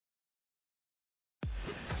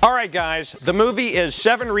Alright guys, the movie is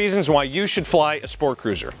 7 Reasons Why You Should Fly a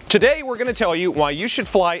SportCruiser. Today we're going to tell you why you should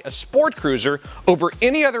fly a SportCruiser over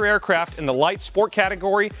any other aircraft in the light sport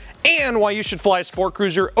category, and why you should fly a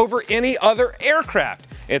SportCruiser over any other aircraft.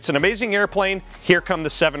 It's an amazing airplane. Here come the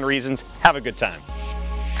 7 reasons. Have a good time.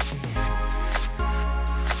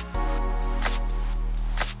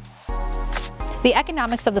 The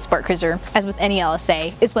economics of the SportCruiser, as with any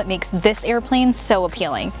LSA, is what makes this airplane so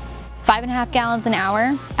appealing. 5.5 gallons an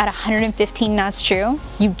hour at 115 knots true,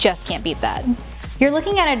 you just can't beat that. You're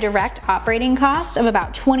looking at a direct operating cost of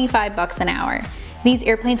about 25 bucks an hour. These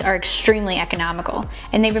airplanes are extremely economical,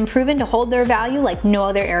 and they've been proven to hold their value like no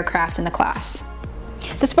other aircraft in the class.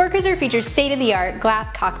 The SportCruiser features state-of-the-art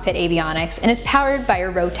glass cockpit avionics and is powered by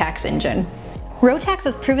a Rotax engine. Rotax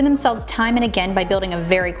has proven themselves time and again by building a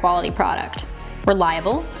very quality product.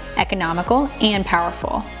 Reliable, economical, and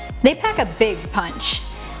powerful. They pack a big punch.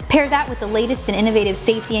 Pair that with the latest in innovative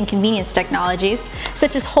safety and convenience technologies,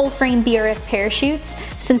 such as whole-frame BRS parachutes,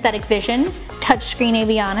 synthetic vision, touchscreen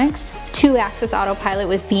avionics, 2-axis autopilot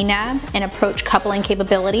with VNAV and approach coupling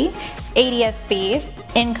capability, ADS-B,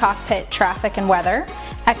 in-cockpit traffic and weather,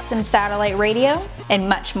 XM satellite radio, and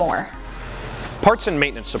much more. Parts and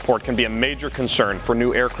maintenance support can be a major concern for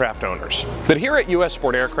new aircraft owners. But here at US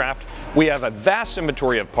Sport Aircraft, we have a vast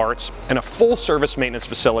inventory of parts and a full service maintenance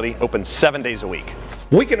facility open 7 days a week.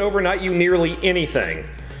 We can overnight you nearly anything.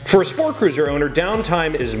 For a SportCruiser owner,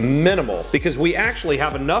 downtime is minimal because we actually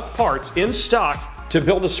have enough parts in stock to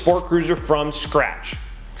build a SportCruiser from scratch.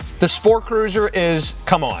 The SportCruiser is,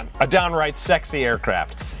 come on, a downright sexy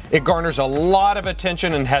aircraft. It garners a lot of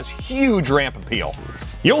attention and has huge ramp appeal.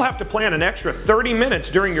 You'll have to plan an extra 30 minutes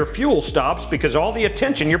during your fuel stops because all the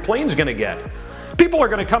attention your plane's going to get. People are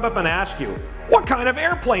going to come up and ask you, what kind of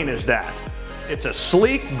airplane is that? It's a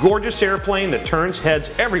sleek, gorgeous airplane that turns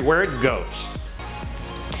heads everywhere it goes.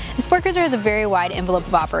 The SportCruiser has a very wide envelope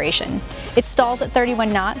of operation. It stalls at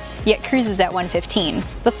 31 knots, yet cruises at 115.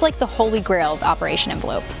 That's like the holy grail of operation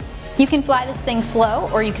envelope. You can fly this thing slow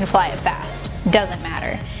or you can fly it fast. Doesn't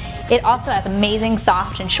matter. It also has amazing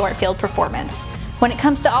soft and short field performance. When it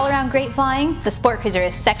comes to all-around great flying, the SportCruiser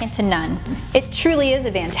is second to none. It truly is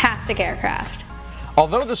a fantastic aircraft.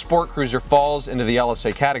 Although the SportCruiser falls into the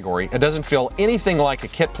LSA category, it doesn't feel anything like a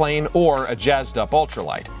kit plane or a jazzed-up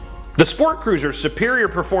ultralight. The SportCruiser's superior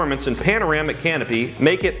performance and panoramic canopy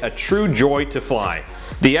make it a true joy to fly.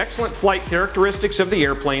 The excellent flight characteristics of the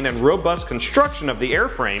airplane and robust construction of the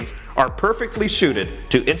airframe are perfectly suited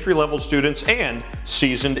to entry-level students and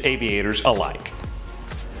seasoned aviators alike.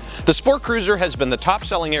 The SportCruiser has been the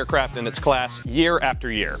top-selling aircraft in its class year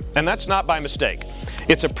after year, and that's not by mistake.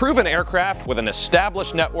 It's a proven aircraft with an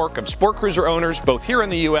established network of SportCruiser owners both here in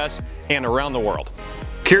the US and around the world.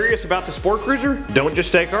 Curious about the SportCruiser? Don't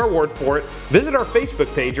just take our word for it. Visit our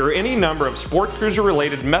Facebook page or any number of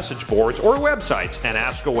SportCruiser-related message boards or websites and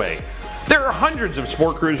ask away. There are hundreds of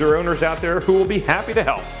SportCruiser owners out there who will be happy to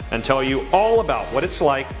help and tell you all about what it's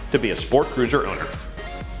like to be a SportCruiser owner.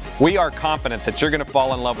 We are confident that you're going to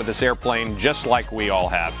fall in love with this airplane just like we all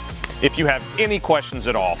have. If you have any questions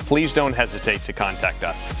at all, please don't hesitate to contact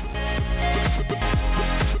us.